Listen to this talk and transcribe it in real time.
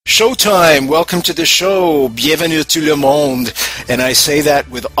Showtime! Welcome to the show. Bienvenue tout le monde. And I say that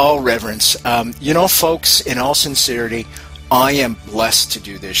with all reverence. Folks, in all sincerity, I am blessed to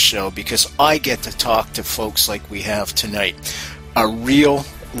do this show because I get to talk to folks like we have tonight. A real,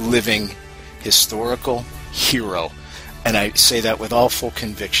 living, historical hero. And I say that with all full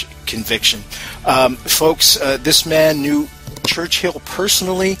conviction. Folks, this man knew Churchill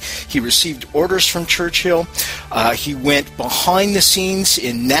personally. He received orders from Churchill. He went behind the scenes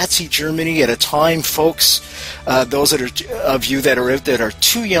in Nazi Germany at a time, folks, those of you that are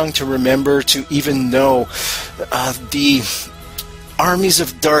too young to remember to even know, the armies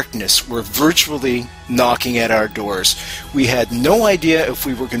of darkness were virtually knocking at our doors. We had no idea if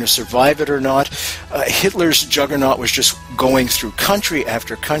we were going to survive it or not. Hitler's juggernaut was just going through country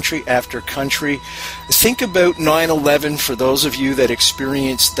after country after country. Think about 9/11 for those of you that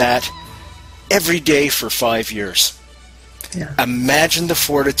experienced that every day for 5 years. Yeah. Imagine the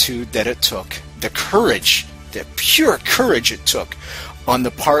fortitude that it took, the courage, the pure courage it took on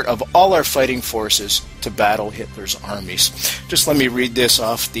the part of all our fighting forces to battle Hitler's armies. Just let me read this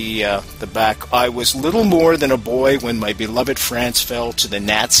off the back. I was little more than a boy when my beloved France fell to the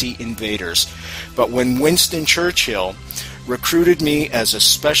Nazi invaders. But when Winston Churchill recruited me as a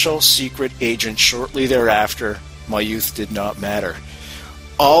special secret agent shortly thereafter, my youth did not matter.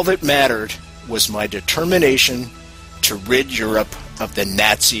 All that mattered was my determination to rid Europe of the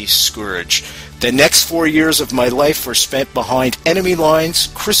Nazi scourge. The next 4 years of my life were spent behind enemy lines,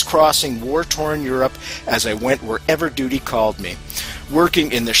 crisscrossing war-torn Europe as I went wherever duty called me,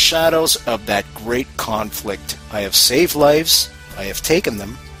 working in the shadows of that great conflict. I have saved lives. I have taken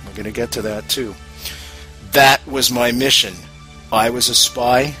them. We're going to get to that too. That was my mission. I was a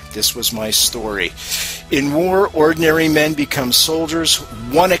spy. This was my story. In war, ordinary men become soldiers.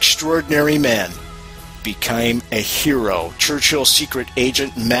 One extraordinary man became a hero. Churchill's secret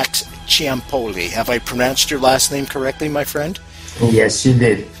agent, Max Ciampoli. Have I pronounced your last name correctly, my friend? Yes, you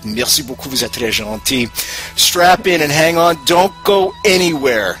did. Merci beaucoup, vous êtes très gentil. Strap in and hang on. Don't go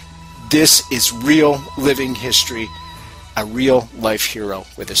anywhere. This is real living history. A real life hero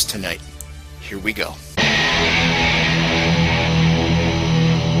with us tonight. Here we go.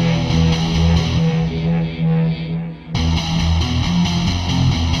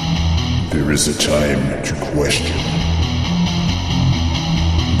 There is a time to question.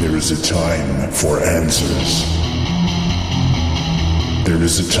 There is a time for answers. There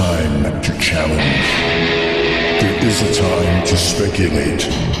is a time to challenge. There is a time to speculate.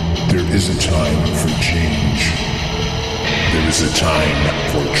 There is a time for change. There is a time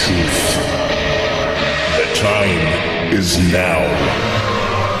for truth. The time is now.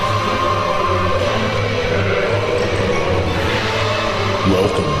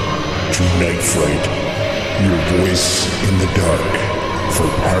 Welcome to Night Fright, your voice in the dark for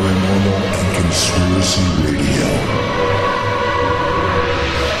paranormal and conspiracy radio.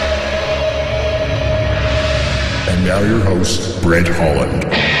 And now your host, Brent Holland.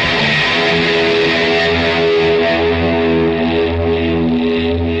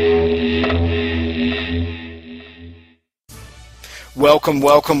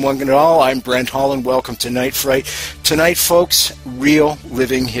 Welcome, one and all. I'm Brent Holland. Welcome to Night Fright. Tonight, folks, real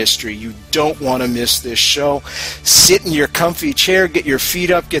living history. You don't want to miss this show. Sit in your comfy chair, get your feet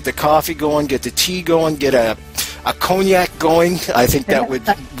up, get the coffee going, get the tea going, get a cognac going. I think that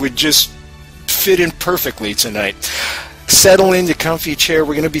would just fit in perfectly tonight. Settle in the comfy chair.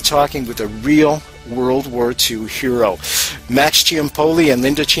 We're going to be talking with a real World War II hero. Max Ciampoli and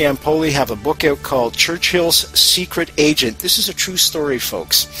Linda Ciampoli have a book out called Churchill's Secret Agent. This is a true story,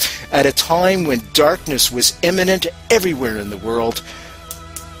 folks. At a time when darkness was imminent everywhere in the world,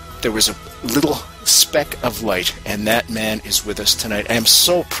 there was a little speck of light, and that man is with us tonight. I am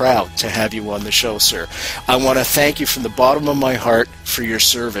so proud to have you on the show, sir. I want to thank you from the bottom of my heart for your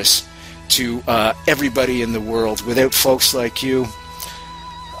service to everybody in the world. Without folks like you,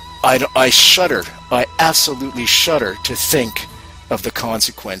 I shudder. I absolutely shudder to think of the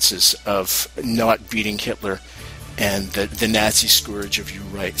consequences of not beating Hitler and the Nazi scourge of you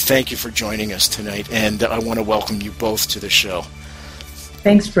right. Thank you for joining us tonight, and I want to welcome you both to the show.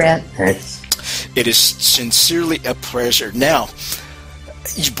 Thanks, Brent. Thanks. It is sincerely a pleasure. Now,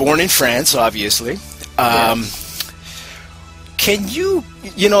 you're born in France, obviously. Yes. Can you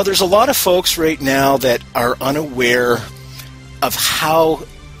there's a lot of folks right now that are unaware of how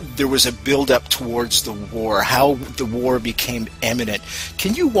there was a build-up towards the war, how the war became imminent.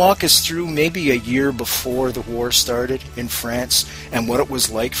 Can you walk us through maybe a year before the war started in France and what it was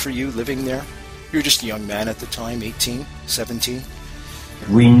like for you living there? You were just a young man at the time, 18, 17.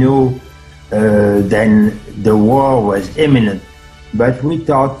 We knew then the war was imminent but we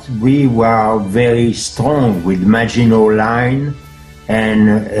thought we were very strong with Maginot Line, and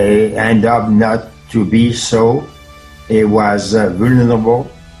end up not to be so. It was vulnerable,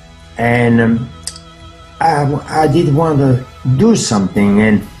 and I did want to do something,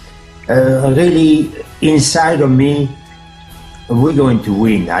 and really inside of me, we're going to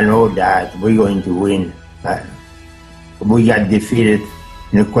win. I know that we're going to win. We got defeated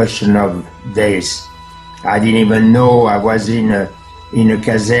in a question of days. I didn't even know I was in a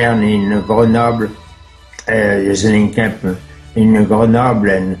caserne in Grenoble. There's an encampment in Grenoble,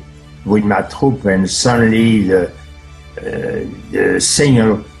 and with my troop, and suddenly the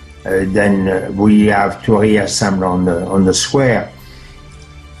signal. Then we have to reassemble on the square,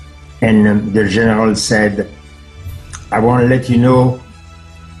 and the general said, "I want to let you know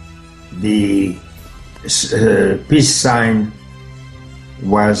the peace sign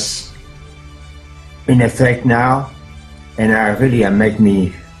was in effect now," and it make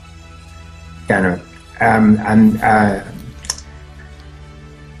me kind of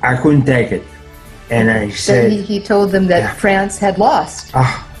I couldn't take it, and I said, he told them that France had lost.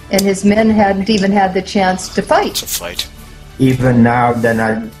 And his men hadn't even had the chance to fight. Even now that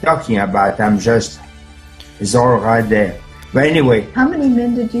I'm talking about, it's all right there. But anyway. How many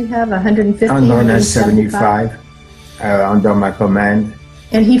men did you have? 150? 175 under my command.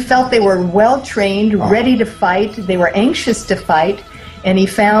 And he felt they were well trained, ready to fight. They were anxious to fight. And he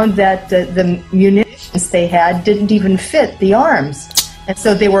found that the munitions they had didn't even fit the arms. And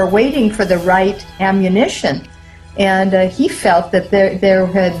so they were waiting for the right ammunition. And he felt that there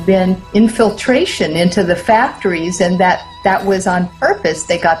had been infiltration into the factories, and that was on purpose.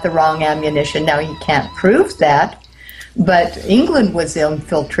 They got the wrong ammunition. Now, he can't prove that, but England was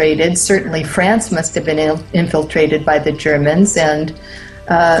infiltrated. Certainly France must have been infiltrated by the Germans. And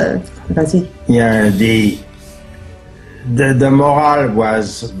yeah, the morale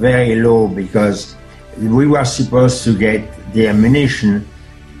was very low because we were supposed to get the ammunition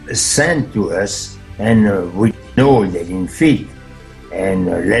sent to us, and we know they didn't fit. And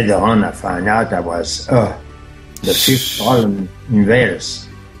later on I found out I was the fifth column invaders.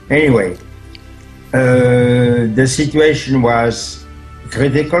 Anyway, the situation was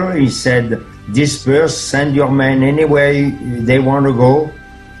critical. He said, disperse, send your men anywhere they want to go,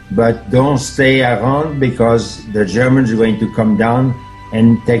 but don't stay around because the Germans are going to come down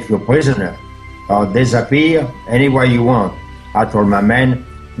and take you prisoner or disappear anywhere you want. I told my men,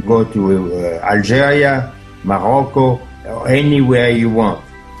 go to Algeria, Morocco, or anywhere you want.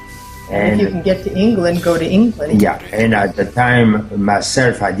 And if you can get to England, go to England. Yeah, and at the time,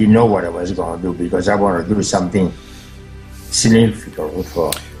 myself, I didn't know what I was going to do because I want to do something significant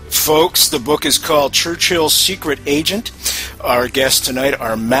for. Folks, the book is called Churchill's Secret Agent. Our guests tonight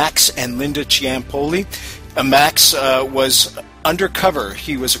are Max and Linda Ciampoli. Max was undercover.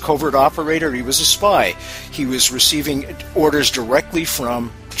 He was a covert operator. He was a spy. He was receiving orders directly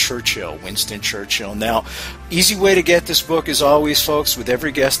from Churchill, Winston Churchill. Now, easy way to get this book, as always, folks, with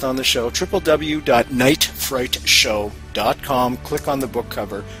every guest on the show, www.nightfrightshow.com. Click on the book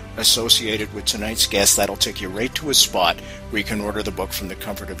cover associated with tonight's guest. That'll take you right to a spot where you can order the book from the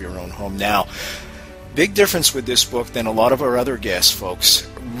comfort of your own home. Now, big difference with this book than a lot of our other guests, folks.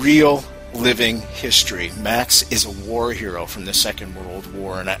 Real living history. Max is a war hero from the Second World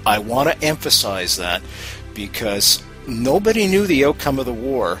War, and I want to emphasize that because nobody knew the outcome of the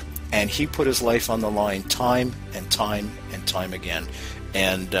war, and he put his life on the line time and time and time again.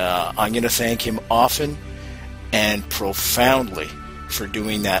 And I'm going to thank him often and profoundly for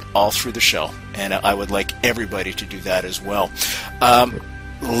doing that all through the show, and I would like everybody to do that as well.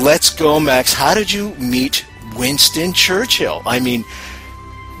 Let's go, Max. How did you meet Winston Churchill? I mean,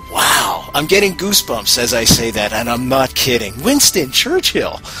 wow, I'm getting goosebumps as I say that, and I'm not kidding. Winston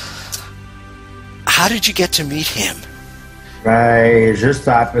Churchill. How did you get to meet him? It just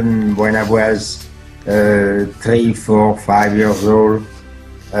happened when I was 3, 4, 5 years old.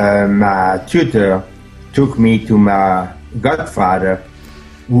 My tutor took me to my godfather,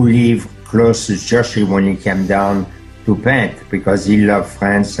 who lived close to Churchill when he came down to paint, because he loved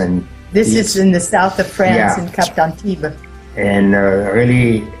France. And this is in the south of France, in Cap d'Antibes. And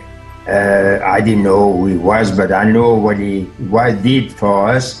really, I didn't know who he was, but I know what he did for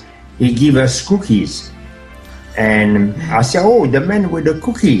us. He gave us cookies. And I said, oh, the man with the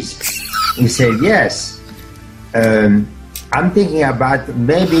cookies. He said, yes. I'm thinking about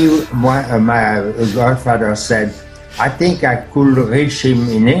maybe my godfather said, I think I could reach him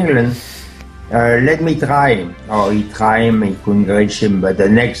in England. Let me try him. Oh, he tried him, he couldn't reach him. But the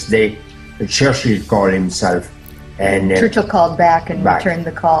next day, Churchill called himself. And Churchill called back and returned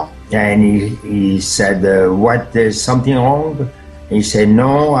the call. And he said, what, there's something wrong? He said,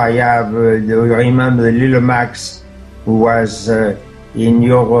 no, I have, do you remember the little Max who was in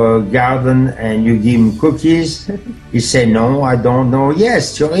your garden and you give him cookies? He said, no, I don't know.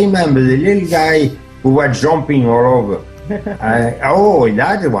 Yes, you remember the little guy who was jumping all over. Oh,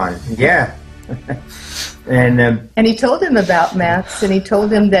 that one, yeah. And he told him about Max, and he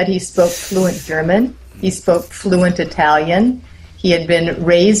told him that he spoke fluent German, he spoke fluent Italian. He had been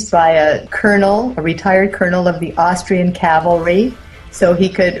raised by a retired colonel of the Austrian cavalry, so he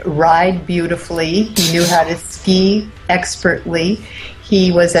could ride beautifully. He knew how to ski expertly.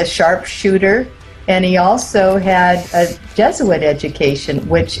 He was a sharpshooter, and he also had a Jesuit education,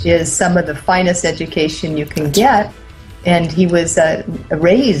 which is some of the finest education you can get. And he was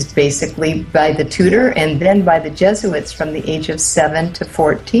raised basically by the tutor and then by the Jesuits from the age of 7 to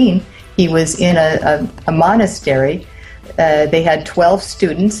 14. He was in a monastery. They had 12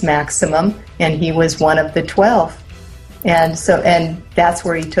 students maximum, and he was one of the 12. And that's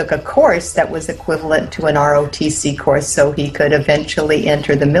where he took a course that was equivalent to an ROTC course, so he could eventually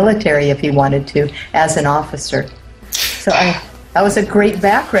enter the military if he wanted to as an officer. So that was a great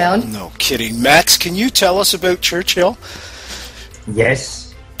background. No kidding. Max, can you tell us about Churchill?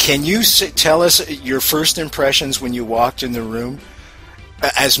 yes, Can you tell us your first impressions when you walked in the room?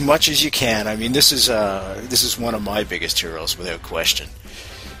 As much as you can. I mean, this is one of my biggest heroes, without question.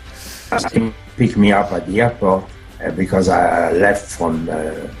 he picked me up at the airport because I left from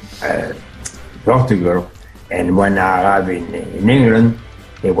Portugal. And when I arrived in England,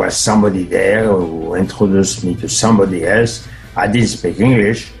 there was somebody there who introduced me to somebody else. I didn't speak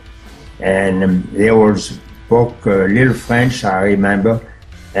English, and they all spoke a little French, I remember,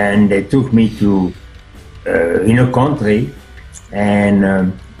 and they took me to in a country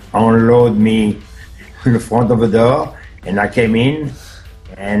and unload me in the front of the door, and I came in,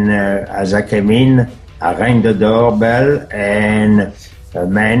 and as I came in, I rang the doorbell, and a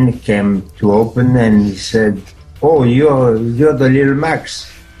man came to open, and he said, "Oh, you're the little Max,"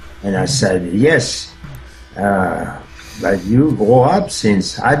 and I said, "Yes." But you grew up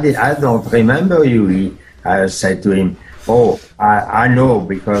since I don't remember you. I said to him, "Oh, I know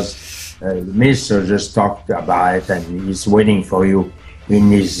because the minister just talked about it and he's waiting for you in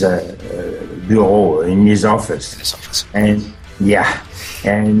his bureau, in his office." And yeah,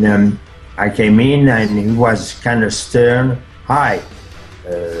 and I came in and he was kind of stern. "Hi,"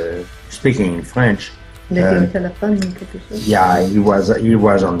 speaking in French. Yeah, he was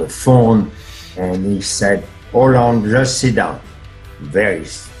on the phone and he said, "Hold on, just sit down." Very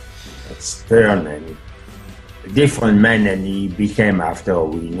stern and different man than he became after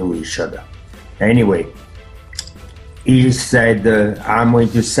we knew each other. Anyway, he said, "I'm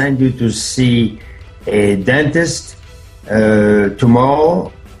going to send you to see a dentist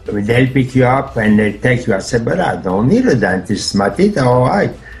tomorrow. They'll pick you up and they'll take you." I said, "But I don't need a dentist. My teeth are all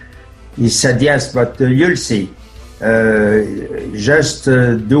right." He said, "Yes, but you'll see. Just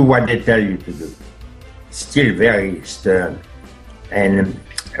do what they tell you to do." Still very stern. And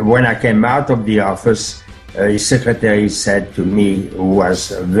when I came out of the office, his secretary said to me, who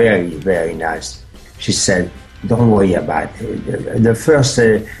was very, very nice, she said, "Don't worry about it. The first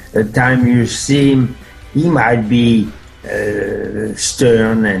time you see him, he might be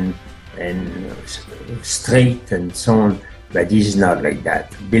stern and strict and so on, but he's not like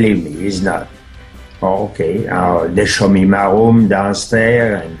that. Believe me, he's not." Oh, okay. They show me my room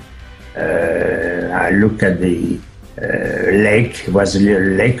downstairs, and I looked at the lake. It was a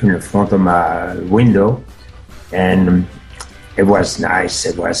little lake in the front of my window, and it was nice.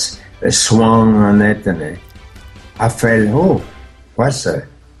 It was a swan on it, and I felt, oh, what's a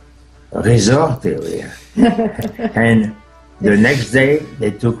resort area? And the next day,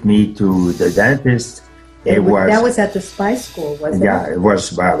 they took me to the dentist. That was at the spy school, wasn't it? Yeah, it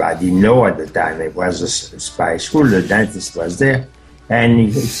was. Well, I didn't know at the time it was a spy school. The dentist was there, and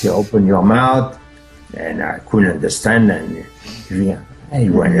he said, "Open your mouth," and I couldn't understand, and he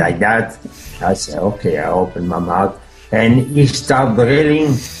went like that. I said, "Okay," I opened my mouth, and he started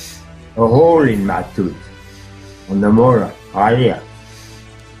drilling a hole in my tooth, on the molar, right here.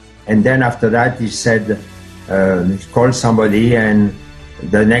 And then after that, he said, call somebody, and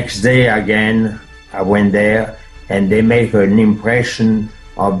the next day again, I went there, and they make an impression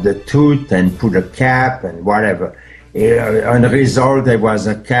of the tooth and put a cap and whatever. On the result, there was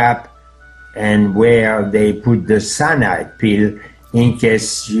a cap, and where they put the cyanide pill in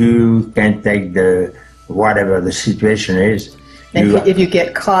case you can take whatever the situation is. If you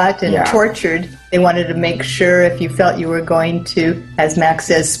get caught and tortured, they wanted to make sure if you felt you were going to, as Max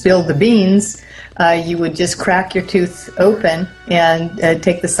says, spill the beans, you would just crack your tooth open and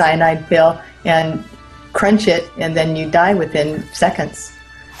take the cyanide pill and crunch it, and then you die within seconds.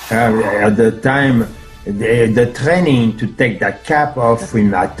 At the time, the training to take that cap off with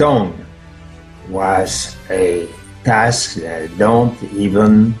my tongue was a task that I don't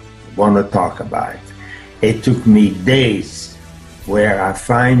even want to talk about. It took me days where I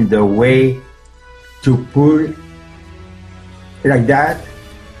find the way to pull like that,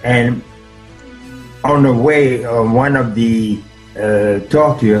 and on the way, one of the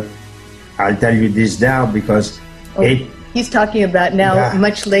torture, I'll tell you this now because he's talking about now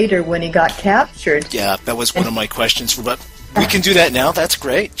much later when he got captured. Yeah, that was one of my questions. But we can do that now. That's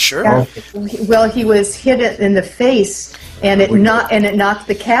great. Sure. Yeah. Well, he was hit in the face, and it knocked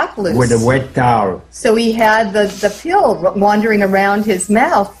the cap loose with a wet towel. So he had the pill wandering around his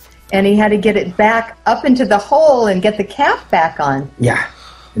mouth, and he had to get it back up into the hole and get the cap back on. Yeah,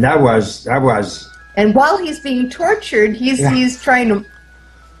 that was. And while he's being tortured, he's trying to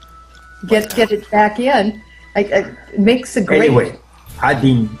get it back in. It makes a great. Anyway, I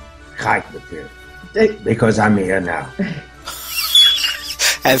didn't crack the pill because I'm here now.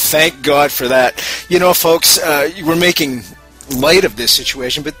 And thank God for that. You know, folks, we're making light of this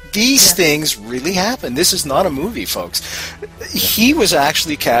situation, but these things really happen. This is not a movie, folks. He was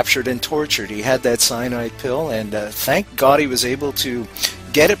actually captured and tortured. He had that cyanide pill, and thank God he was able to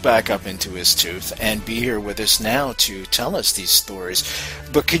get it back up into his tooth and be here with us now to tell us these stories.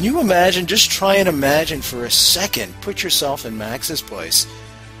 But can you imagine, just try and imagine for a second, put yourself in Max's place.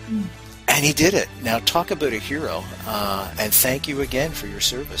 And he did it. Now talk about a hero. And thank you again for your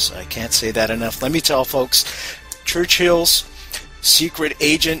service. I can't say that enough. Let me tell folks, Churchill's secret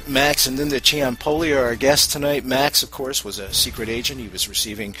agent Max and Linda Ciampoli are our guests tonight. Max, of course, was a secret agent. He was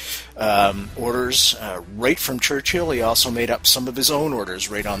receiving orders right from Churchill. He also made up some of his own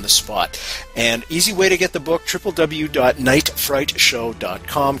orders right on the spot. And easy way to get the book,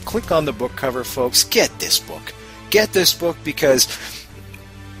 www.nightfrightshow.com. Click on the book cover, folks. Get this book. Get this book because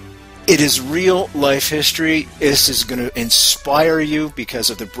it is real life history. This is going to inspire you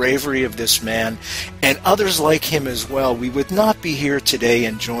because of the bravery of this man and others like him as well. We would not be here today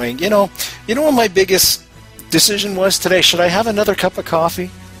enjoying, you know what my biggest decision was today? Should I have another cup of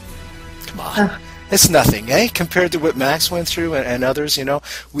coffee? Come on. It's nothing, eh? Compared to what Max went through and others,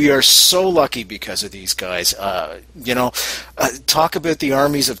 we are so lucky because of these guys. Talk about the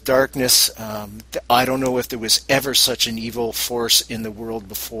armies of darkness. I don't know if there was ever such an evil force in the world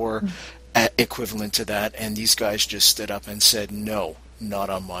before equivalent to that, and these guys just stood up and said, no, not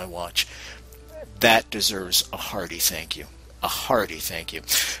on my watch. That deserves a hearty thank you. A hearty thank you.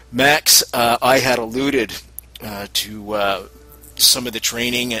 Max, I had alluded to some of the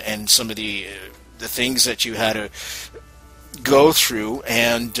training and some of the things that you had to go through,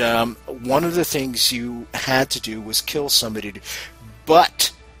 and one of the things you had to do was kill somebody,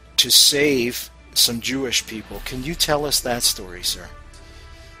 but to save some Jewish people. Can you tell us that story, sir?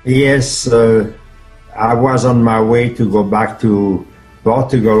 Yes, I was on my way to go back to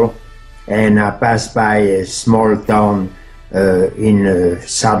Portugal, and I passed by a small town in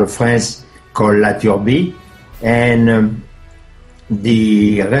south of France called La Turbie, and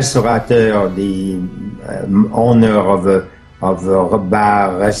the restaurateur, the owner of a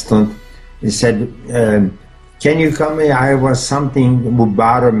bar restaurant, he said, can you come here? I was something would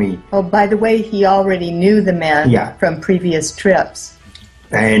bother me. Oh, by the way, he already knew the man from previous trips.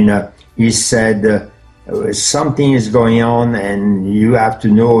 And he said, something is going on and you have to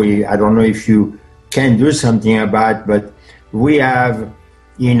know, I don't know if you can do something about it, but we have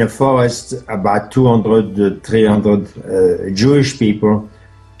in a forest about 200, 300 Jewish people.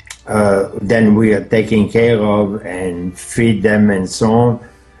 Then we are taking care of and feed them and so on.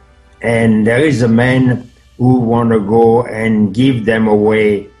 And there is a man who want to go and give them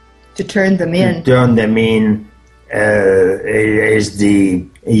away. To turn them in.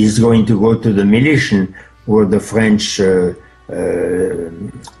 He's going to go to the militia or the French, what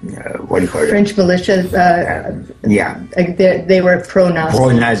do you call it? French militia. They were pro-Nazi.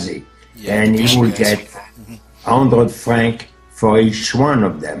 Pro-Nazi. Yeah, and he will get 100 francs for each one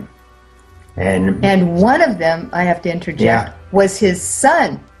of them. And one of them, I have to interject, was his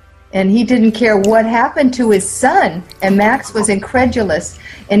son. And he didn't care what happened to his son. And Max was incredulous.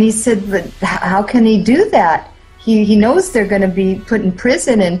 And he said, but how can he do that? He knows they're going to be put in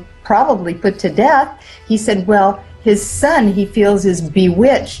prison and probably put to death. He said, well, his son, he feels, is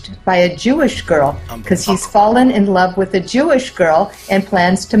bewitched by a Jewish girl because he's fallen in love with a Jewish girl and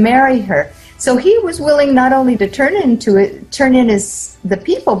plans to marry her. So he was willing not only to turn in the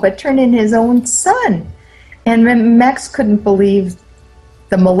people, but turn in his own son. And Max couldn't believe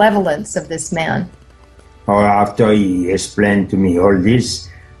the malevolence of this man. After he explained to me all this,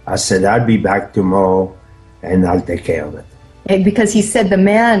 I said, I'll be back tomorrow and I'll take care of it. And because he said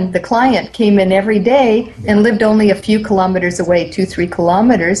the client came in every day and lived only a few kilometers away, 2-3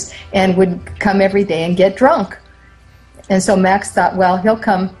 kilometers, and would come every day and get drunk. And so Max thought, well, he'll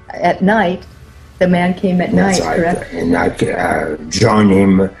come at night. The man came at night, right. Correct? And I joined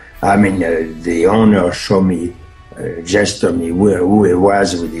him. I mean, the owner showed me, gestured me who he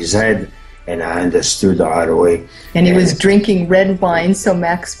was with his head, and I understood right away. And he was drinking red wine, so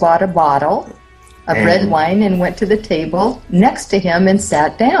Max bought a bottle of red wine and went to the table next to him and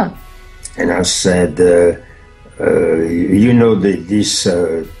sat down. And I said, you know, this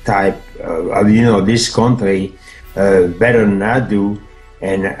type of, you know, this country better than I do,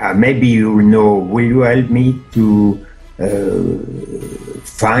 and maybe you know, will you help me to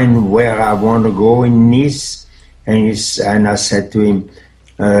find where I want to go in Nice? And I said to him,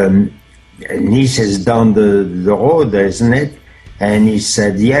 Nice is down the road, isn't it? And he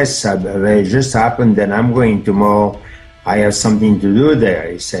said, yes, it just happened that I'm going tomorrow. I have something to do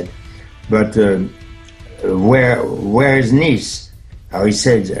there. He said, but where is Nice? He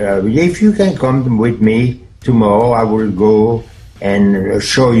said, if you can come with me tomorrow, I will go and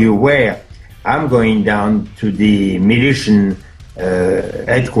show you where. I'm going down to the militia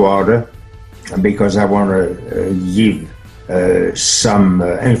headquarters because I want to give some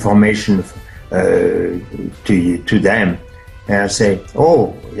information to them. And I say,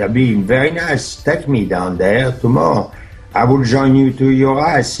 oh, that'd be very nice. Take me down there tomorrow. I will join you to your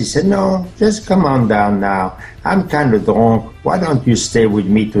house. He said, no, just come on down now. I'm kind of drunk. Why don't you stay with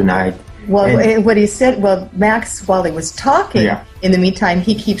me tonight? Well, and what he said, Max, while he was talking, in the meantime,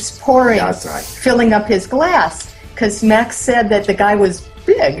 he keeps pouring, filling up his glass. Because Max said that the guy was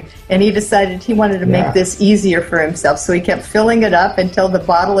big, and he decided he wanted to make this easier for himself. So he kept filling it up until the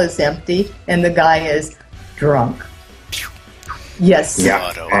bottle is empty and the guy is drunk. Yes.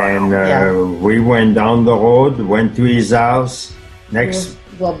 Yeah, and we went down the road, went to his house.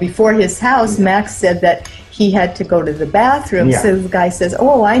 Well, before his house, Max said that he had to go to the bathroom. Yeah. So the guy says,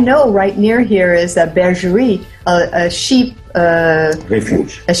 oh, I know, right near here is a bergerie, a sheep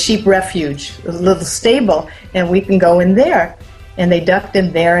refuge. A sheep refuge, a little stable, and we can go in there. And they ducked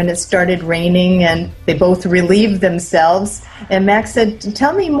in there, and it started raining, and they both relieved themselves. And Max said,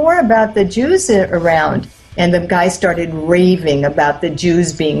 tell me more about the Jews around. And the guy started raving about the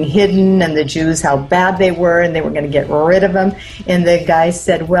Jews being hidden and the Jews, how bad they were, and they were going to get rid of them. And the guy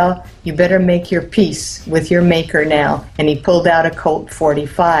said, well, you better make your peace with your maker now. And he pulled out a Colt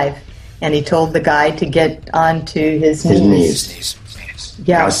 45, and he told the guy to get onto his knees.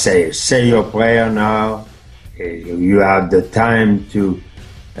 Yeah. Now say your prayer now. You have the time to...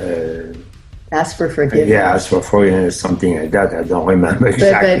 ask for forgiveness. Yeah, ask for forgiveness, something like that. I don't remember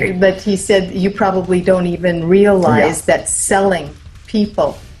exactly. But he said you probably don't even realize that selling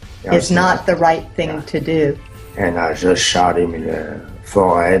people is not the right thing to do. And I just shot him in the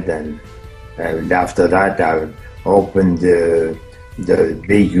forehead, and after that I opened the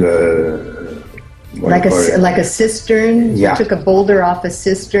big... like a cistern? Yeah. You took a boulder off a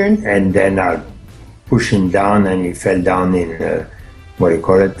cistern? And then I pushed him down, and he fell down in... what do you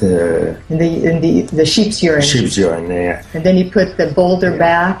call it? In the sheep's urine. Sheep's urine, yeah. And then he put the boulder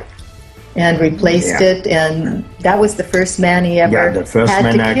back and replaced it, and that was the first man he ever the first had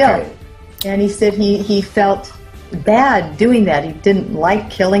man to kill. And he said he felt bad doing that. He didn't like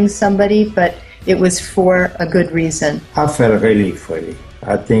killing somebody, but it was for a good reason. I felt relief, really.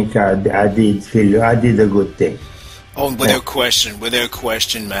 I think I did a good thing. Oh, without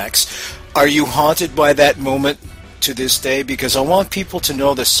question, Max. Are you haunted by that moment to this day? Because I want people to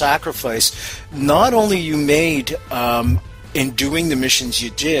know the sacrifice not only you made in doing the missions you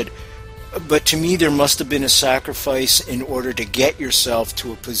did, but to me there must have been a sacrifice in order to get yourself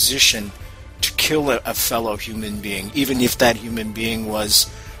to a position to kill a fellow human being, even if that human being was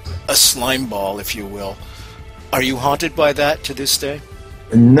a slime ball, if you will. Are you haunted by that to this day?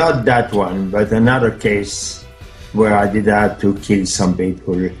 Not that one, but another case where I did have to kill some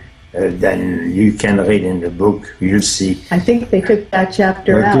people. Then you can read in the book, you'll see. I think they took that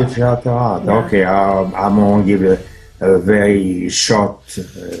chapter out. Yeah. Okay, I'm going to give a very short...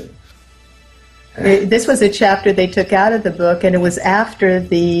 this was a chapter they took out of the book, and it was after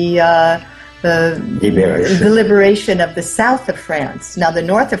the liberation of the south of France. Now, the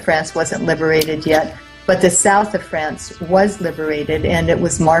north of France wasn't liberated yet, but the south of France was liberated, and it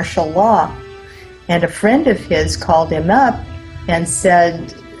was martial law. And a friend of his called him up and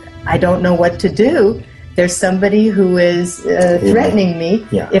said, I don't know what to do. There's somebody who is threatening me.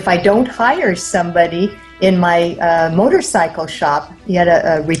 Yeah. If I don't hire somebody in my motorcycle shop, he had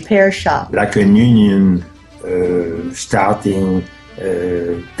a repair shop. Like a union starting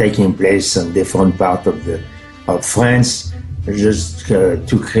taking place in different parts of France, just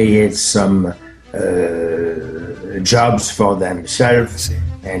to create some jobs for themselves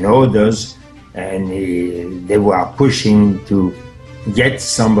and others, and they were pushing to get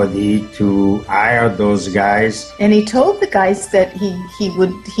somebody to hire those guys. And he told the guys that he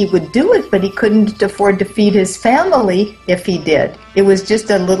would do it, but he couldn't afford to feed his family if he did. It was just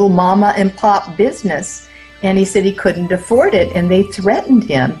a little mama and pop business, and he said he couldn't afford it, and they threatened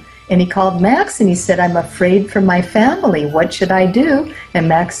him. And he called Max and he said, "I'm afraid for my family. What should I do?" And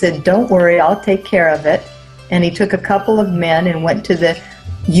Max said, "Don't worry, I'll take care of it." And he took a couple of men and went to the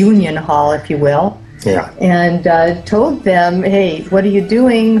union hall, if you will, and told them, "Hey, what are you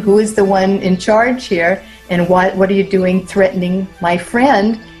doing? Who is the one in charge here? And what are you doing threatening my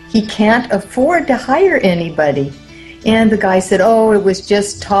friend? He can't afford to hire anybody." And the guy said, "Oh, it was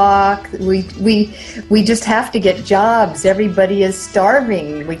just talk. We just have to get jobs. Everybody is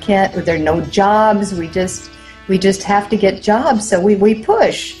starving. We can't. There are no jobs. We just have to get jobs. So we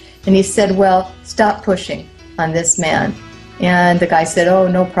push." And he said, "Well, stop pushing on this man." And the guy said, "Oh,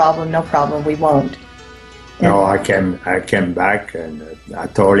 no problem, we won't." No, I came back and I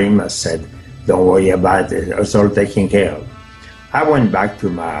told him, I said, "Don't worry about it. It's all taken care of." I went back to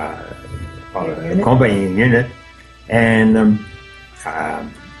my company unit, and a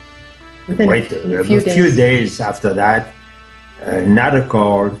few days after that, another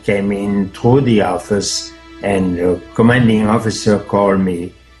call came in through the office, and the commanding officer called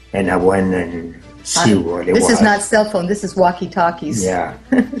me, and I went and see what it was. This is not cell phone, this is walkie-talkies. Yeah.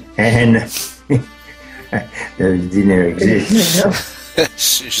 And they didn't exist.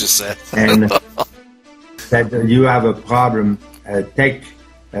 She just said. And said, "You have a problem, take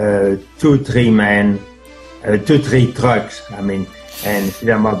 2-3 men, 2-3 trucks, and fill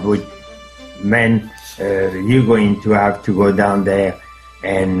them up with men. You're going to have to go down there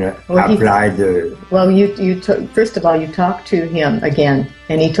and apply the..." Well, first of all, you talked to him again,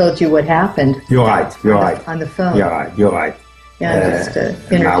 and he told you what happened. You're right. On the phone. You're right. Yeah,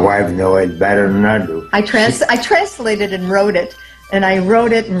 my wife knows it better than I do. I translated and wrote it, and I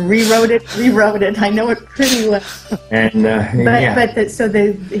wrote it and rewrote it. I know it pretty well. And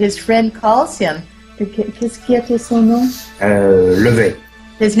his friend calls him. Qu'est-ce qui était son nom? Levet.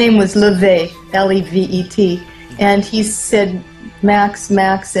 His name was Levet, Levet, and he said, Max,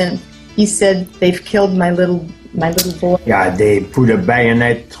 and he said, "They've killed my little boy." Yeah, they put a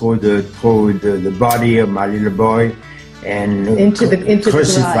bayonet through the body of my little boy, and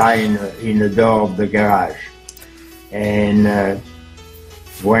crucify in the door of the garage. And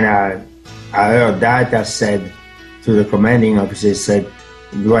when I heard that, I said to the commanding officer,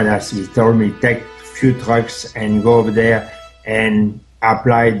 he told me, "Take a few trucks and go over there and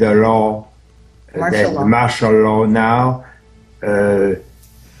apply the law, the martial law now,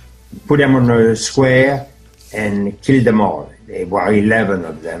 put them on a square and kill them all." There were 11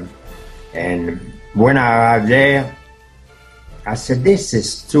 of them. And when I arrived there, I said, "This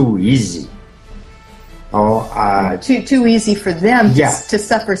is too easy." Too easy for them to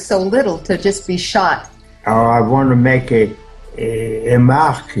suffer so little, to just be shot. I want to make a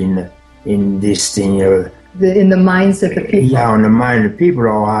mark in this thing. In the minds of the people. Yeah, on the mind of the people.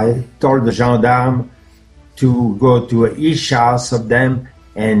 Or I told the gendarme to go to each house of them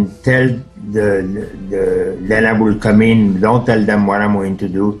and tell then I will come in. Don't tell them what I'm going to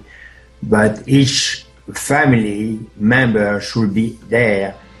do, but each family member should be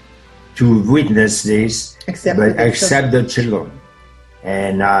there to witness this, except the children.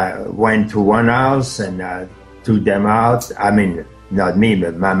 And I went to one house and I took them out. Not me,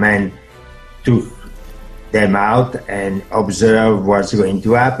 but my man took them out and observed what's going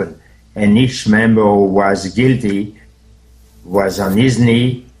to happen. And each member who was guilty was on his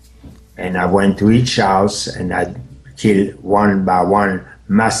knee, and I went to each house and I killed one by one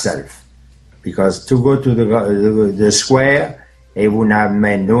myself. Because to go to the square, it would have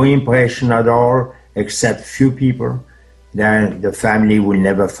made no impression at all, except few people. Then the family will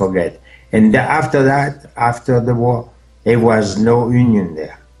never forget. And after that, after the war, there was no union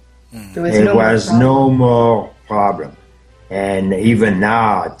there. There was no more problem. And even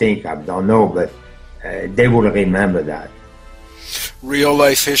now, I think, I don't know, but they will remember that. Real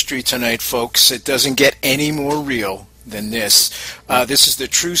life history tonight, folks. It doesn't get any more real than this. This is the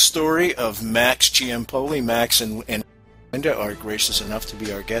true story of Max Giampoli. Max and Linda are gracious enough to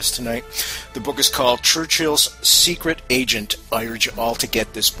be our guest tonight. The book is called Churchill's Secret Agent. I urge you all to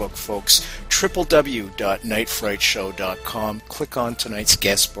get this book, folks. www.nightfrightshow.com. Click on tonight's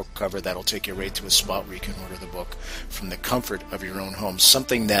guest book cover. That'll take you right to a spot where you can order the book from the comfort of your own home.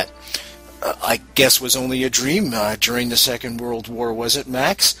 Something that I guess was only a dream during the Second World War, was it,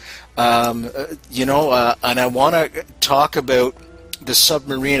 Max? And I want to talk about the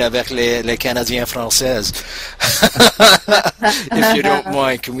submarine avec les Canadiens Français. If you don't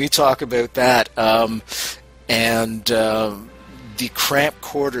mind, can we talk about that? And the cramped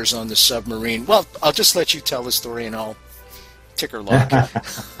quarters on the submarine. Well, I'll just let you tell the story and I'll tick or lock.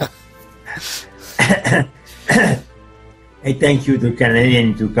 I thank you to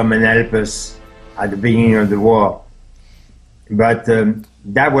Canadians to come and help us at the beginning of the war. But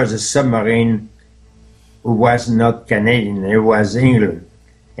that was a submarine who was not Canadian, it was England.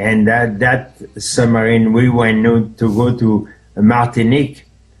 And that submarine, we went to go to Martinique,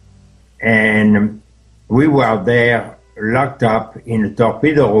 and we were there locked up in a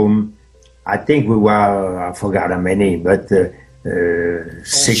torpedo room. I think we were, I forgot how many, but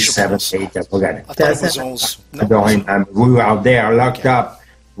 6, 7, 8, I forgot. I thought it was 11. I don't remember. We were there locked up.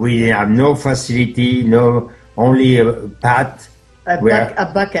 We didn't have no facility, only a bucket. A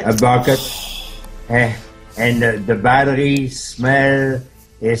bucket. And the battery smell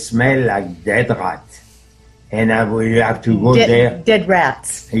like dead rat. And we have to go there. Dead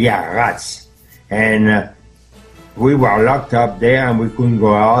rats. Yeah, rats. And we were locked up there and we couldn't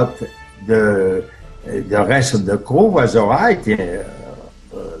go out. The rest of the crew was all right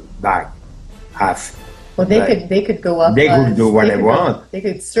back half. Well, they could go up. They could do what they want. They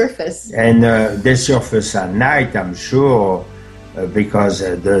could surface. And they surface at night, I'm sure, because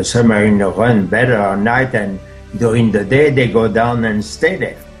the submarine run better at night, and during the day they go down and stay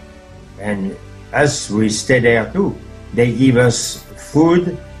there. And us, we stay there too. They give us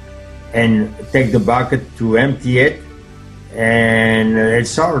food and take the bucket to empty it, and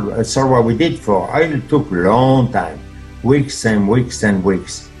it's all what we did for. It took a long time, weeks and weeks and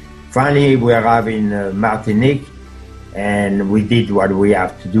weeks. Finally, we arrived in Martinique, and we did what we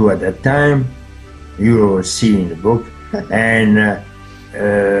have to do at that time. You'll see in the book. And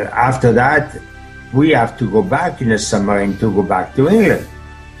after that, we have to go back in a submarine to go back to England.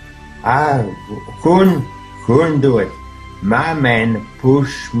 I couldn't do it. My men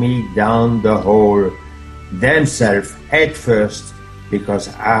pushed me down the hole themselves head first because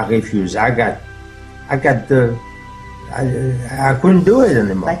I refused. I couldn't do it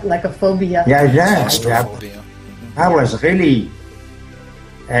anymore. Like a phobia. Yeah. I was really.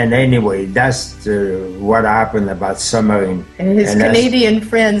 And anyway, that's what happened about submarine. And his Canadian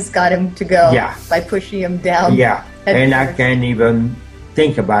friends got him to go by pushing him down. Yeah, and I can't even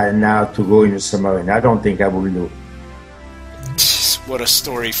think about it now to go in a submarine. I don't think I will do. What a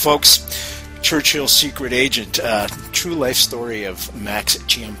story, folks. Churchill's Secret Agent, true life story of Max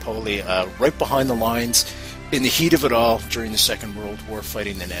Ciampoli, right behind the lines in the heat of it all during the Second World War,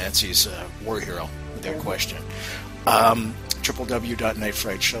 fighting the Nazis. War hero, without question.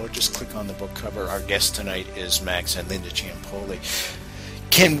 www.nightfrightshow. Just click on the book cover. Our guest tonight is Max and Linda Ciampoli.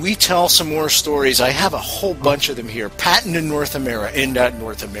 Can we tell some more stories? I have a whole bunch of them here. Patent in North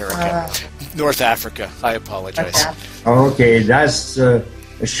Africa. I apologize. Okay, that's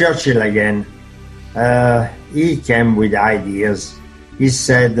Churchill again. He came with ideas. He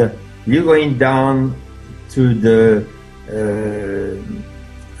said, "You're going down to the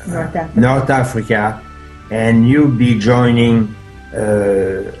North Africa, and you'll be joining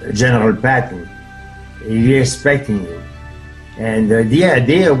General Patton. He's expecting you." And the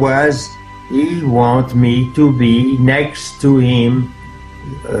idea was he want me to be next to him,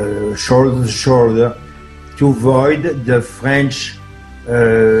 shoulder to shoulder, to avoid the French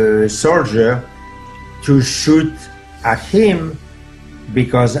soldier to shoot at him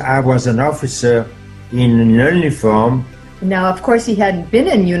because I was an officer in an uniform. Now, of course, he hadn't been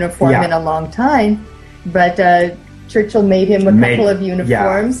in uniform in a long time, but Churchill made him a couple of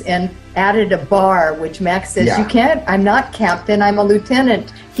uniforms and added a bar, which Max says, "You can't, I'm not captain, I'm a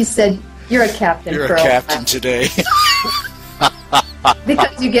lieutenant." He said, "You're a captain, You're Pearl." a captain today.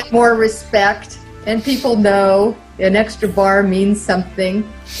 Because you get more respect, and people know an extra bar means something,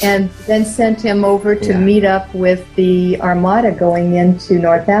 and then sent him over to meet up with the Armada going into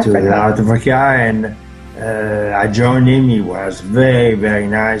North Africa. To North Africa, and I joined him. He was very, very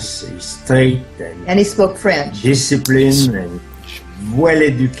nice, straight, and he spoke French. Disciplined and well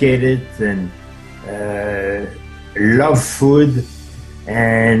educated, and loved food.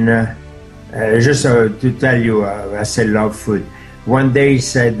 And just to tell you, I said love food. One day he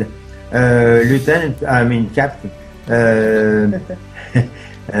said, Captain,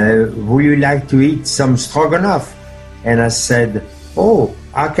 would you like to eat some stroganoff? And I said, "Oh,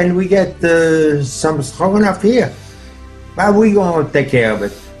 how can we get some stroganoff here?" But we're going to take care of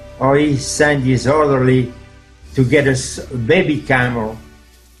it. Or he sent his orderly to get a baby camel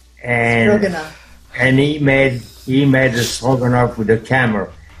and Stroganoff. and he made the stroganoff with the camel.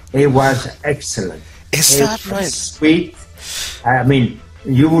 It was excellent. Is It that was right? Sweet. I mean,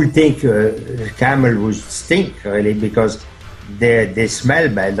 you would think camel would stink really because they smell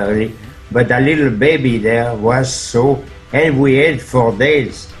bad really, but a little baby there was so, and we ate for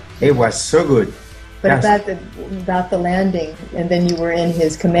days. It was so good. But Yes. about the landing, and then you were in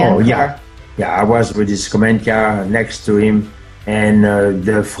his command Oh car. yeah, yeah. I was with his command car next to him, and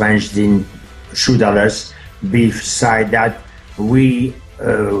the French didn't shoot at us. Beside that, we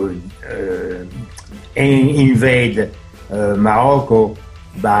invade Morocco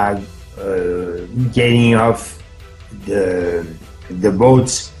by getting off the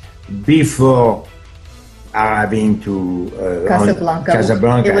boats before arriving to Casablanca.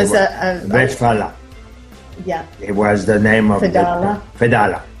 Casablanca. It was a Westfala. yeah. It was the name of Fedala.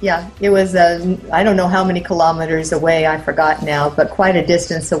 Fedala. Yeah, it was, I don't know how many kilometers away, I forgot now, but quite a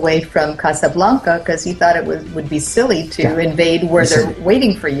distance away from Casablanca because he thought it would be silly to Yeah. invade where Listen, they're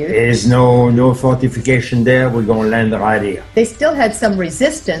waiting for you. There's no fortification there. We're going to land right here. They still had some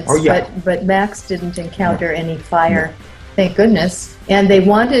resistance, Oh, yeah. but Max didn't encounter any fire, thank goodness. And they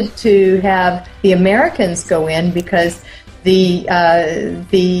wanted to have the Americans go in because the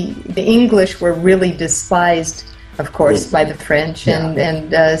English were really despised, of course, by the French, Yeah.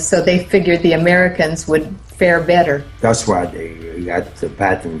 and so they figured the Americans would fare better. That's why they got the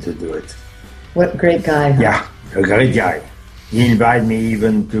patent to do it. What a great guy! Huh? Yeah, a great guy. He invited me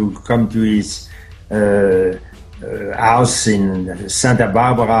even to come to his house in Santa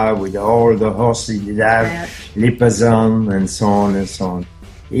Barbara with all the horses he did have, Lipizzan and so on and so on.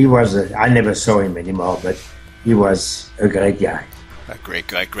 He was, I never saw him anymore, but he was a great guy. A great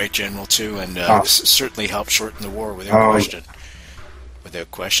guy, great general too, and Oh. certainly helped shorten the war without Oh. question. Without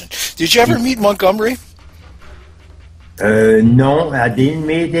question. Did you ever meet Montgomery? No, I didn't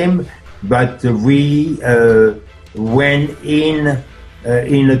meet him, but we went in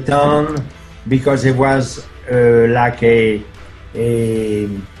a town because it was like a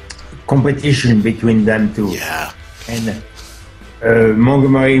competition between them two. Yeah. And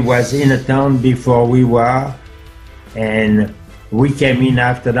Montgomery was in a town before we were, and we came in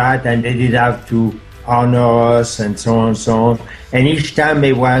after that, and they did have to honor us and so on and so on. And each time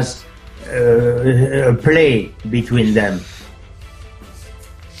it was a play between them.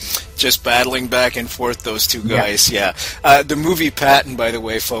 Just battling back and forth, those two Yeah. guys, yeah. The movie Patton, by the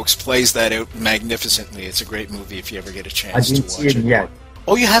way, folks, plays that out magnificently. It's a great movie if you ever get a I chance to didn't watch see it yet.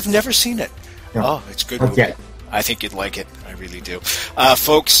 Oh, you have never seen it? No. Oh, it's a good Not movie. yet. I think you'd like it. I really do.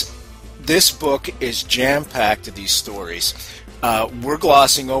 Folks, this book is jam-packed of these stories. We're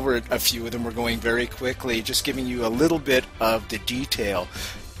glossing over a few of them. We're going very quickly, just giving you a little bit of the detail.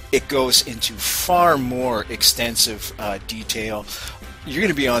 It goes into far more extensive detail. You're going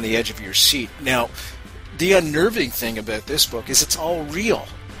to be on the edge of your seat. Now, the unnerving thing about this book is it's all real.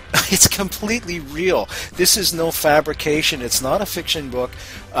 It's completely real. This is no fabrication. It's not a fiction book.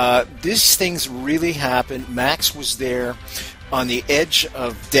 These things really happened. Max was there on the edge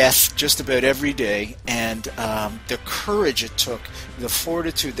of death just about every day, and the courage it took, the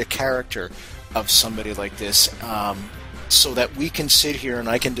fortitude, the character of somebody like this, so that we can sit here and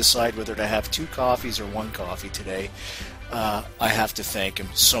I can decide whether to have 2 coffees or 1 coffee today. I have to thank him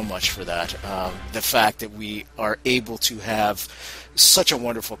so much for that. The fact that we are able to have such a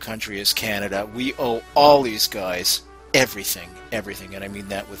wonderful country as Canada, we owe all these guys everything, and I mean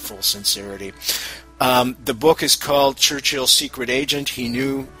that with full sincerity. The book is called Churchill's Secret Agent. He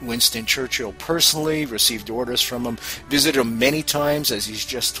knew Winston Churchill personally, received orders from him, visited him many times, as he's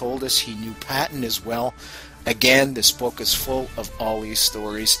just told us. He knew Patton as well. Again, this book is full of all these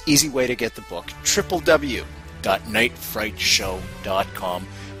stories. Easy way to get the book, www.nightfrightshow.com,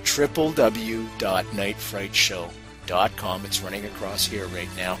 www.nightfrightshow.com. It's running across here right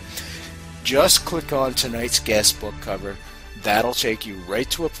now. Just click on tonight's guest book cover. That'll take you right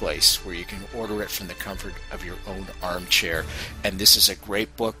to a place where you can order it from the comfort of your own armchair. And this is a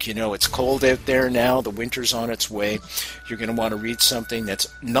great book. You know, it's cold out there now. The winter's on its way. You're going to want to read something that's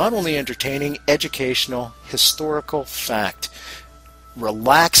not only entertaining, educational, historical fact.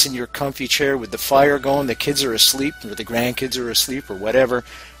 Relax in your comfy chair with the fire going. The kids are asleep, or the grandkids are asleep, or whatever.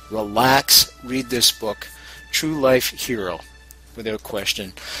 Relax. Read this book. True life hero, without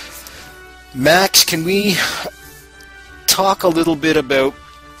question. Max, can we talk a little bit about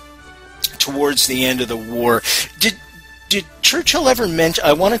towards the end of the war? Did Churchill ever mention,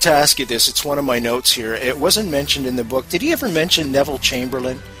 I wanted to ask you this, it's one of my notes here, it wasn't mentioned in the book, did he ever mention Neville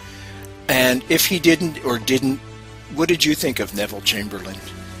Chamberlain? And if he didn't or didn't, what did you think of Neville Chamberlain?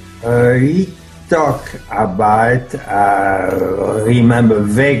 He talked about, remember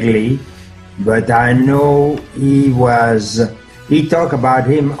vaguely, but I know he talked about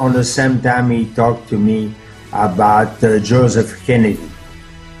him on the same time he talked to me about Joseph Kennedy.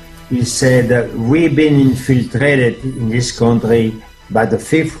 He said, we've been infiltrated in this country by the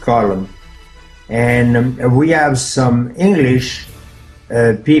fifth column, and we have some English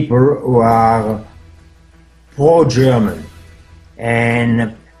people who are pro-German,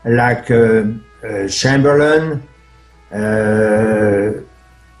 and like Chamberlain,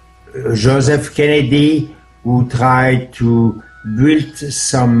 Joseph Kennedy, who tried to build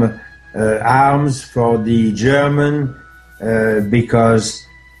some arms for the German because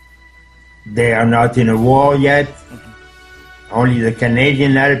they are not in a war yet. Only the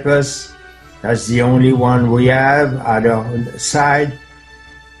Canadian help us. That's the only one we have at our side.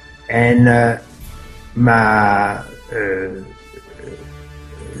 And my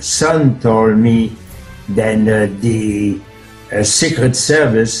son told me that the Secret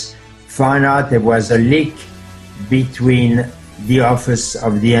Service found out there was a leak between the office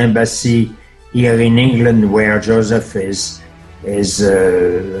of the embassy here in England, where Joseph is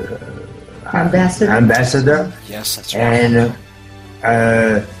ambassador. Yes, that's right.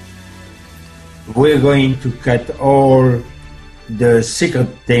 And we're going to cut all the secret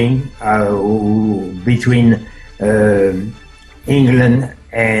thing between England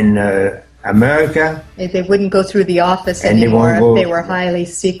and America. They wouldn't go through the office anymore if they were highly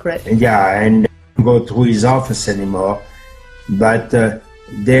secret. Yeah, and go through his office anymore. But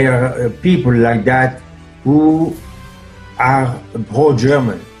there are people like that who are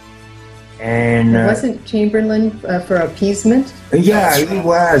pro-German. And wasn't Chamberlain for appeasement? Yeah, he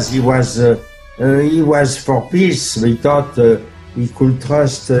was for peace. We thought he could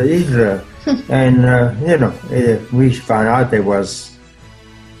trust Hitler. And, we found out it was.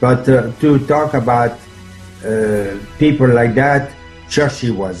 But to talk about people like that,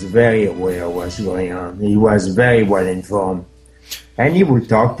 Churchill was very aware of what's going on. He was very well informed. And he would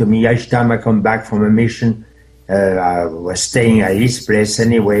talk to me each time I come back from a mission. I was staying at his place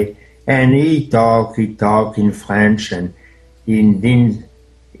anyway. And he talked in French, and he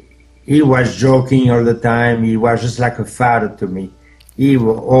was joking all the time. He was just like a father to me. He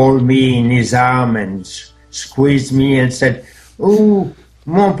would hold me in his arm and squeeze me and said, "Oh,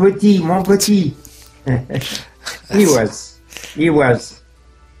 mon petit, mon petit." He was.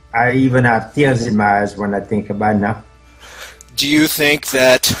 I even have tears in my eyes when I think about it now. Do you think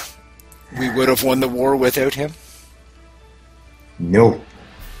that we would have won the war without him? No.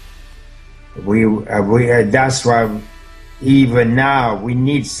 That's why even now we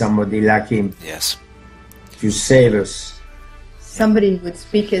need somebody like him. Yes. To save us. Somebody would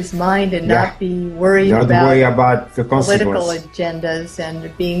speak his mind and not be worried about the political agendas and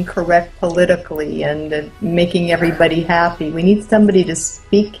being correct politically and making everybody happy. We need somebody to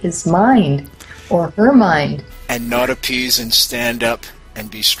speak his mind or her mind. And not appease and stand up and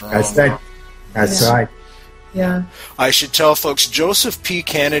be strong. That's right. That's right. Yeah. I should tell folks, Joseph P.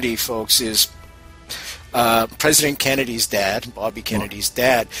 Kennedy, folks, is President Kennedy's dad, Bobby Kennedy's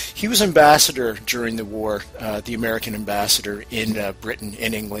dad. He was ambassador during the war, the American ambassador in Britain,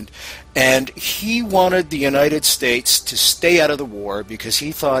 in England. And he wanted the United States to stay out of the war because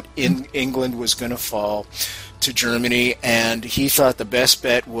he thought England was going to fall to Germany, and he thought the best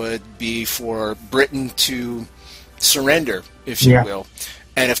bet would be for Britain to surrender, if you will.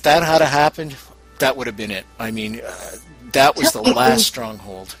 And if that had happened, that would have been it. I mean, that was the last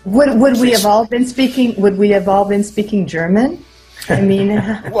stronghold. Would we have all been speaking? Would we have all been speaking German? I mean,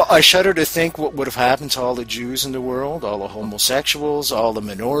 well, I shudder to think what would have happened to all the Jews in the world, all the homosexuals, all the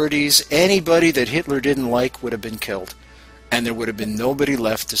minorities. Anybody that Hitler didn't like would have been killed, and there would have been nobody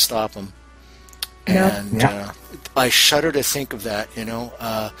left to stop him. And I shudder to think of that.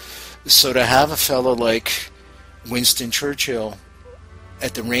 So to have a fellow like Winston Churchill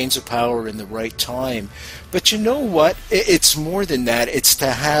at the reins of power in the right time. But you know what? It's more than that. It's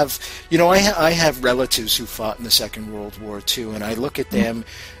to have, I have relatives who fought in the Second World War too, and I look at them.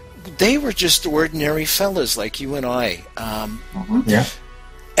 They were just ordinary fellas like you and I.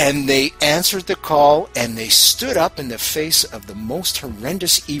 And they answered the call, and they stood up in the face of the most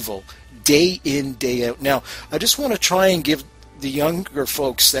horrendous evil day in, day out. Now, I just want to try and give the younger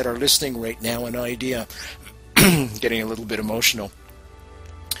folks that are listening right now an idea. Getting a little bit emotional.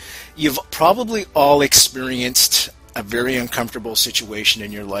 You've probably all experienced a very uncomfortable situation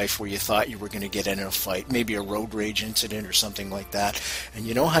in your life where you thought you were going to get in a fight, maybe a road rage incident or something like that. And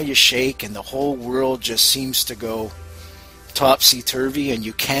you know how you shake and the whole world just seems to go topsy-turvy and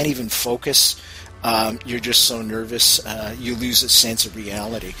you can't even focus. you're just so nervous, you lose a sense of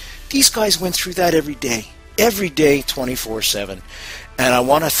reality. These guys went through that every day, 24/7. And I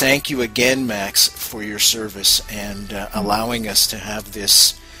want to thank you again, Max, for your service and allowing us to have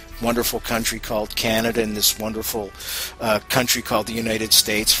this wonderful country called Canada and this wonderful country called the United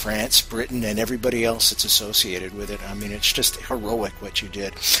States, France, Britain, and everybody else that's associated with it. I mean, it's just heroic what you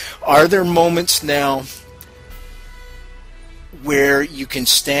did. Are there moments now where you can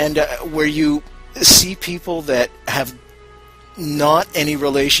stand, where you see people that have not any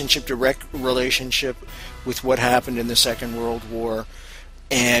direct relationship with what happened in the Second World War,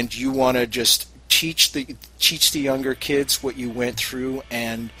 and you want to just teach the younger kids what you went through,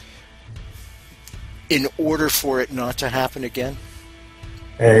 and in order for it not to happen again?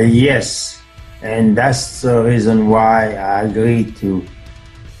 Yes, and that's the reason why I agreed to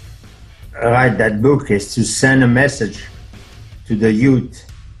write that book, is to send a message to the youth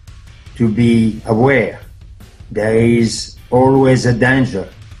to be aware. There is always a danger.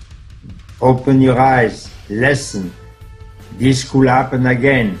 Open your eyes, listen. This could happen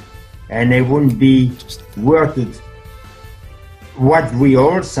again, and it wouldn't be worth it. What we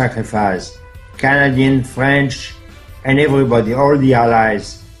all sacrificed, Canadian, French, and everybody, all the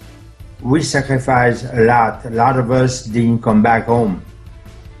allies, we sacrificed a lot. A lot of us didn't come back home.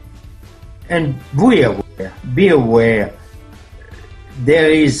 And be aware.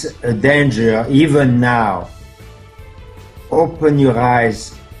 There is a danger even now. Open your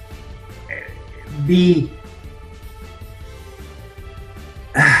eyes.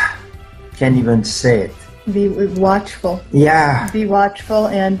 Can't even say it. Be watchful. Yeah. Be watchful.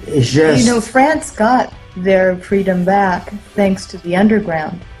 And, it's just, France got their freedom back thanks to the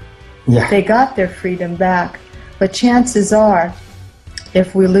underground. Yeah. They got their freedom back. But chances are,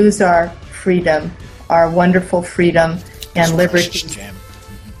 if we lose our freedom, our wonderful freedom and liberty.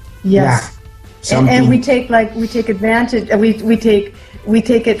 Yes. Yeah. And we take advantage, we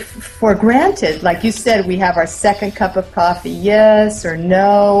take it for granted. Like you said, we have our second cup of coffee, yes or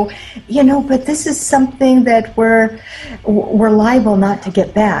no. But this is something that we're liable not to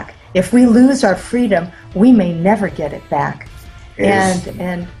get back. If we lose our freedom, we may never get it back. Yes.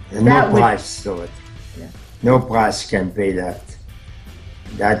 And no price to it. Yeah. No price can pay that.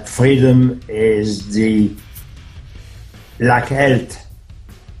 That freedom is like health.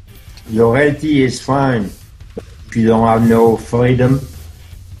 Your health is fine. If you don't have no freedom,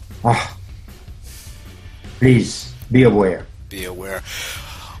 please be aware. Be aware.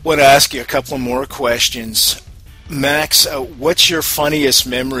 I want to ask you a couple more questions. Max, what's your funniest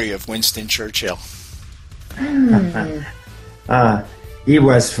memory of Winston Churchill? He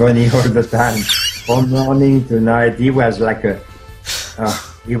was funny all the time. From morning to night, he was like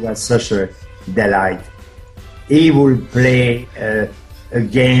he was such a delight. He would play a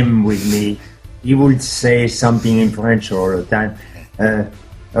game with me. He would say something in French all the time.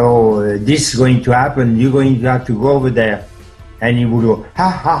 This is going to happen. You're going to have to go over there. And he would go, ha,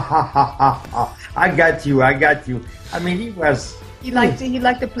 ha, ha, ha, ha, ha. I got you. I mean, he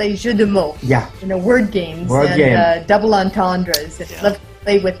liked to play jeux de mots. Yeah. Word games double entendres. He loved to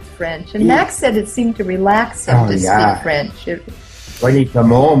play with French. And Max said it seemed to relax him to speak French. When he come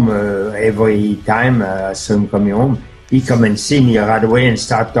home, every time I saw him coming home, he come and see me right away and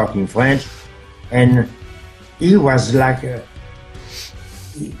start talking French. And he was like a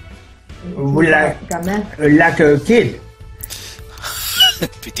kid.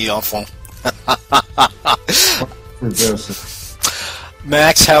 Petit enfant.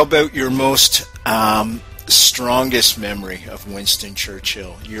 Max, how about your most strongest memory of Winston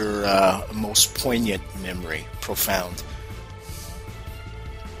Churchill? Your most poignant memory, profound?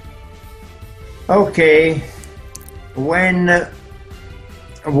 Okay. When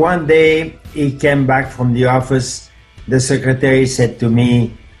one day he came back from the office, the secretary said to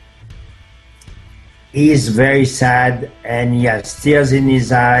me, he is very sad and he has tears in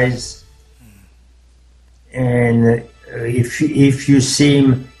his eyes. And if you see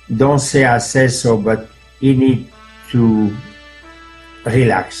him, don't say I said so, but he needs to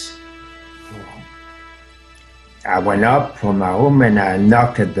relax. I went up from my room and I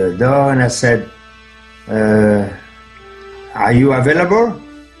knocked at the door and I said, are you available?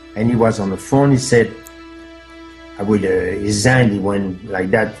 And he was on the phone. He said, his hand, he went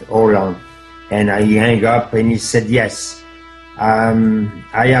like that all on. And he hung up and he said, yes,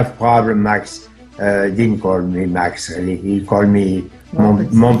 I have problem, Max. Didn't call me Max, really. He called me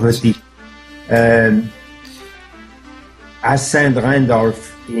Mon Petit. At Saint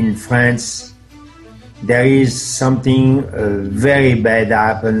Randolph in France, there is something very bad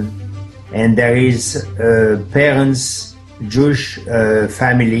happened, and there is parents, Jewish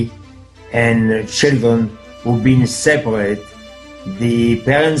family, and children who've been separate. The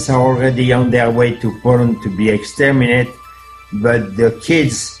parents are already on their way to Poland to be exterminated, but the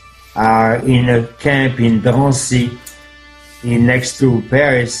kids are in a camp in Drancy, next to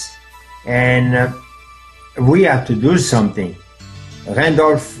Paris, and we have to do something.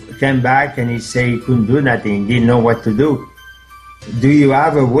 Randolph came back and he said he couldn't do nothing, didn't know what to do. Do you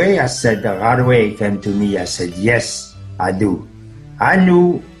have a way? I said, right away he came to me. I said, yes, I do. I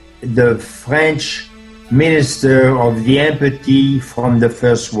knew the French minister of the empathy from the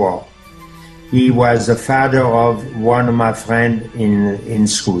First War. He was the father of one of my friends in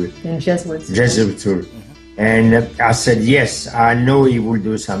school. In Jesuit school. Jesuit school. And I said, yes, I know he will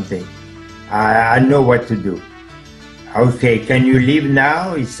do something. I know what to do. Okay, can you leave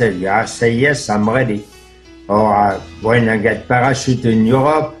now? He said, yeah. I said, yes, I'm ready. Or when I get parachute in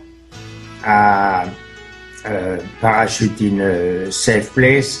Europe, parachute in a safe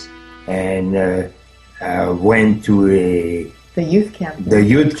place, and went to the youth camp. The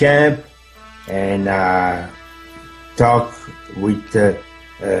youth camp, and talked with the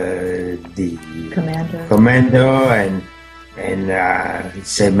commander, and he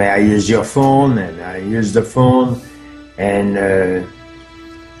said, may I use your phone? And I used the phone, and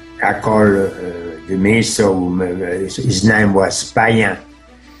I called the minister. His name was Payen.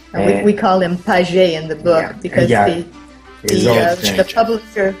 We call him Paget in the book, because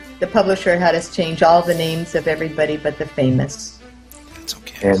the publisher had us change all the names of everybody but the famous. That's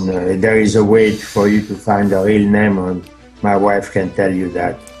okay. And there is a way for you to find a real name, and my wife can tell you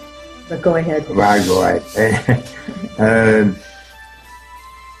that. But go ahead. Right, go ahead.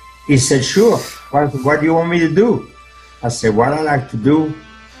 He said, sure. What do you want me to do? I said, what I like to do,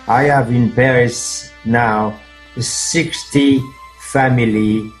 I have in Paris now 60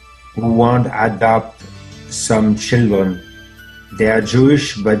 family who want to adopt some children. They are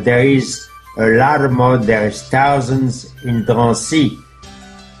Jewish, but there is a lot more. There is thousands in Drancy.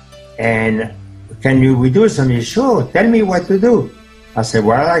 And can we do something? Sure, tell me what to do. I said,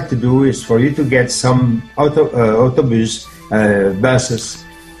 what I like to do is for you to get some buses,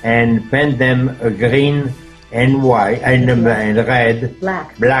 and paint them green and white and red.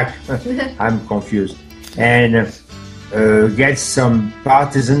 Black. I'm confused. And get some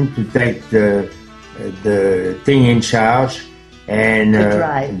partisan to take the thing in charge and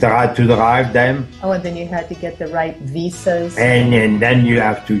to drive them. Oh, and then you had to get the right visas. And then you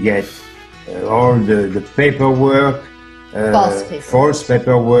have to get all the paperwork, false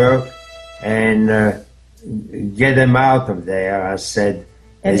paperwork, and get them out of there. I said,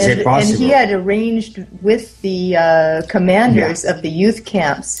 is it possible? And he had arranged with the commanders of the youth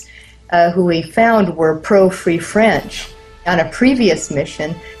camps, who he found were pro-Free French, on a previous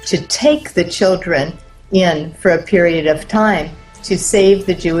mission to take the children in for a period of time to save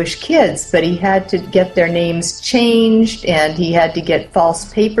the Jewish kids. But he had to get their names changed, and he had to get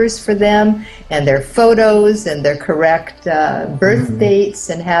false papers for them, and their photos, and their correct birth dates,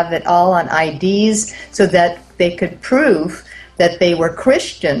 and have it all on IDs so that they could prove that they were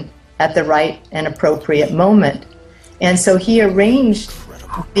Christian at the right and appropriate moment. And so he arranged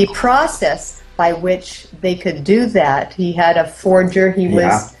the process by which they could do that. He had a forger he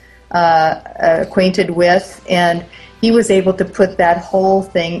was acquainted with, and he was able to put that whole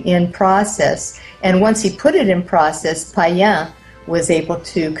thing in process. And once he put it in process, Payen was able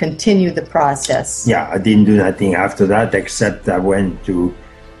to continue the process. Yeah, I didn't do nothing after that, except I went to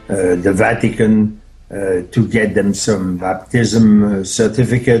the Vatican to get them some baptism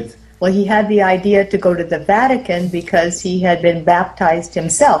certificate. Well, he had the idea to go to the Vatican because he had been baptized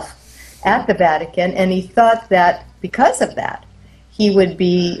himself at the Vatican, and he thought that because of that, he would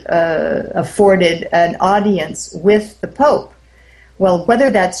be afforded an audience with the Pope. Well,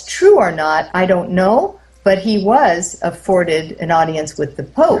 whether that's true or not, I don't know, but he was afforded an audience with the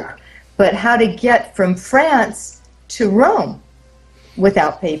Pope. Yeah. But how to get from France to Rome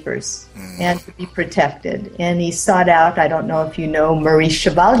without papers and to be protected. And he sought out, I don't know if you know, Marie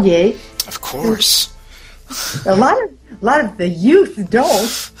Chevalier. Of course. A lot of the youth don't,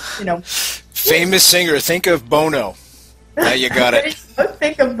 Famous singer. Think of Bono. Now you got it.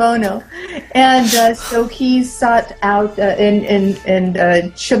 Think of Bono. And so he sought out,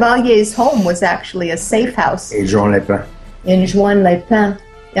 and Chevalier's home was actually a safe house. In Juan-les-Pins. In Juan-les-Pins,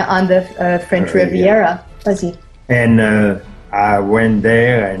 on the French Riviera. Vas-y. And I went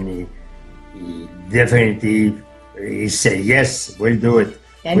there, and he definitely said, yes, we'll do it.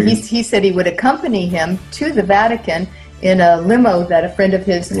 And he said he would accompany him to the Vatican in a limo, that a friend of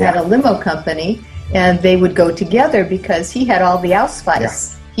his had a limo company, and they would go together because he had all the Ausweis.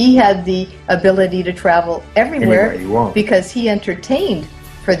 Yeah. He had the ability to travel everywhere because he entertained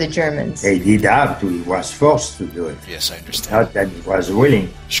for the Germans. He did have to. He was forced to do it. Yes, I understand. Not that he was willing,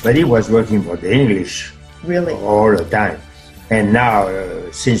 but he was working for the English Really? all the time. And now,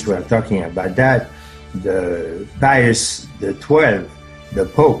 since we're talking about that, the Pius XII, the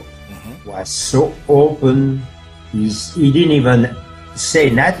Pope, was so open. He didn't even say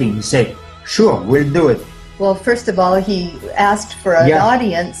nothing. He said, "Sure, we'll do it." Well, first of all, he asked for an Yeah.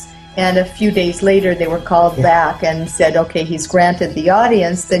 audience, and a few days later they were called back and said, okay, he's granted the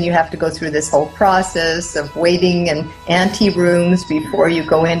audience, then you have to go through this whole process of waiting in ante-rooms before you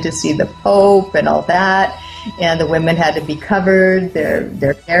go in to see the Pope and all that. And the women had to be covered,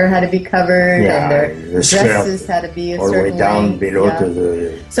 their hair had to be covered, Yeah, and their the skirt dresses had to be a all the way certain down way. below Yeah. to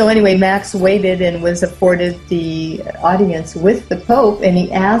the. So anyway, Max waited and was afforded the audience with the Pope, and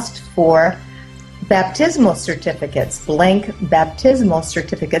he asked for baptismal certificates, blank baptismal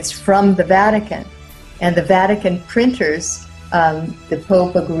certificates from the Vatican. And the Vatican printers, the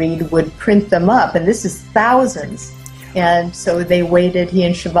Pope agreed, would print them up, and this is thousands. And so they waited, he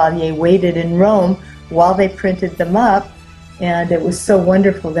and Chevalier waited in Rome while they printed them up, and it was so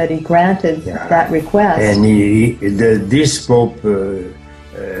wonderful that he granted that request. And this Pope,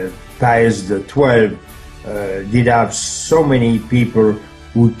 Pius XII, did have so many people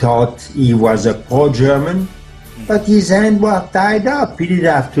who thought he was a pro-German, but his hands were tied up. He didn't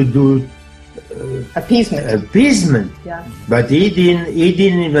have to do appeasement. Yeah. But he didn't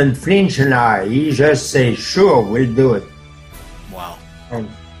even flinch an eye. He just said, "Sure, we'll do it." Wow. And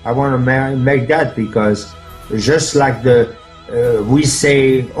I want to make that because just like we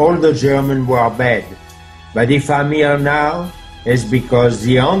say all the Germans were bad, but if I'm here now, it's because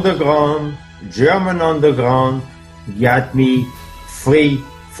the German underground, got me free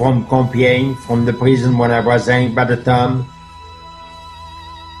from Compiègne, from the prison when I was hanged by the thumb,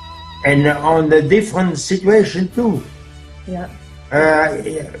 and on the different situation too. Yeah.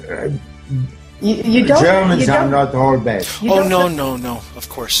 You don't, Germans you don't, are not all bad. Oh, no, of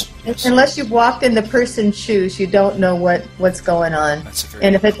course. Yes. Unless you've walked in the person's shoes, you don't know what's going on. That's a very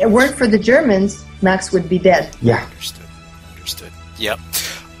And if it weren't for the Germans, Max would be dead. Yeah. Understood. Yep.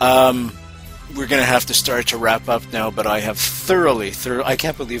 We're going to have to start to wrap up now, but I have thoroughly, I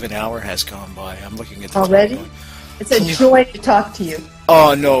can't believe an hour has gone by. I'm looking at the Already? time going, It's a joy to talk to you.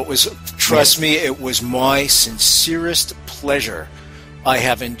 oh, no, trust me, it was my sincerest pleasure. I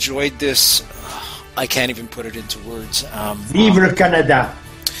have enjoyed this. I can't even put it into words. Vive le Canada.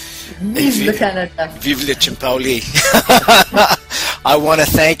 Vive le Canada. Vive le Chimpauli. I want to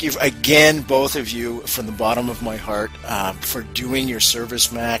thank you again, both of you, from the bottom of my heart, for doing your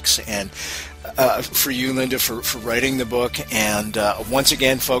service, Max, and for you, Linda, for writing the book. And once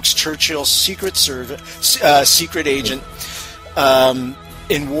again, folks, Churchill's secret agent.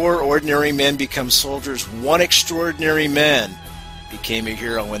 In war, ordinary men become soldiers. One extraordinary man became a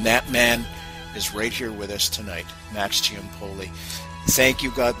hero, and that man is right here with us tonight, Max Chiampoli. Thank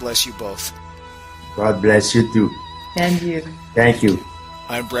you. God bless you both. God bless you too. And you. Thank you.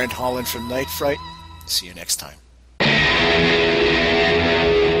 I'm Brent Holland from Night Fright. See you next time.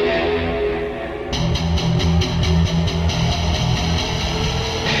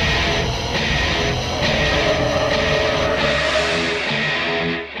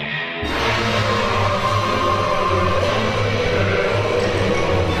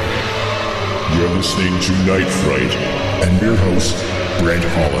 You're listening to Night Fright and your host, Brent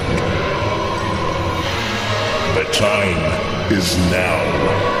Holland. The time is now.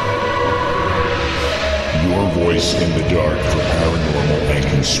 Your voice in the dark for paranormal and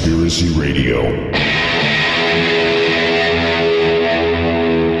conspiracy radio.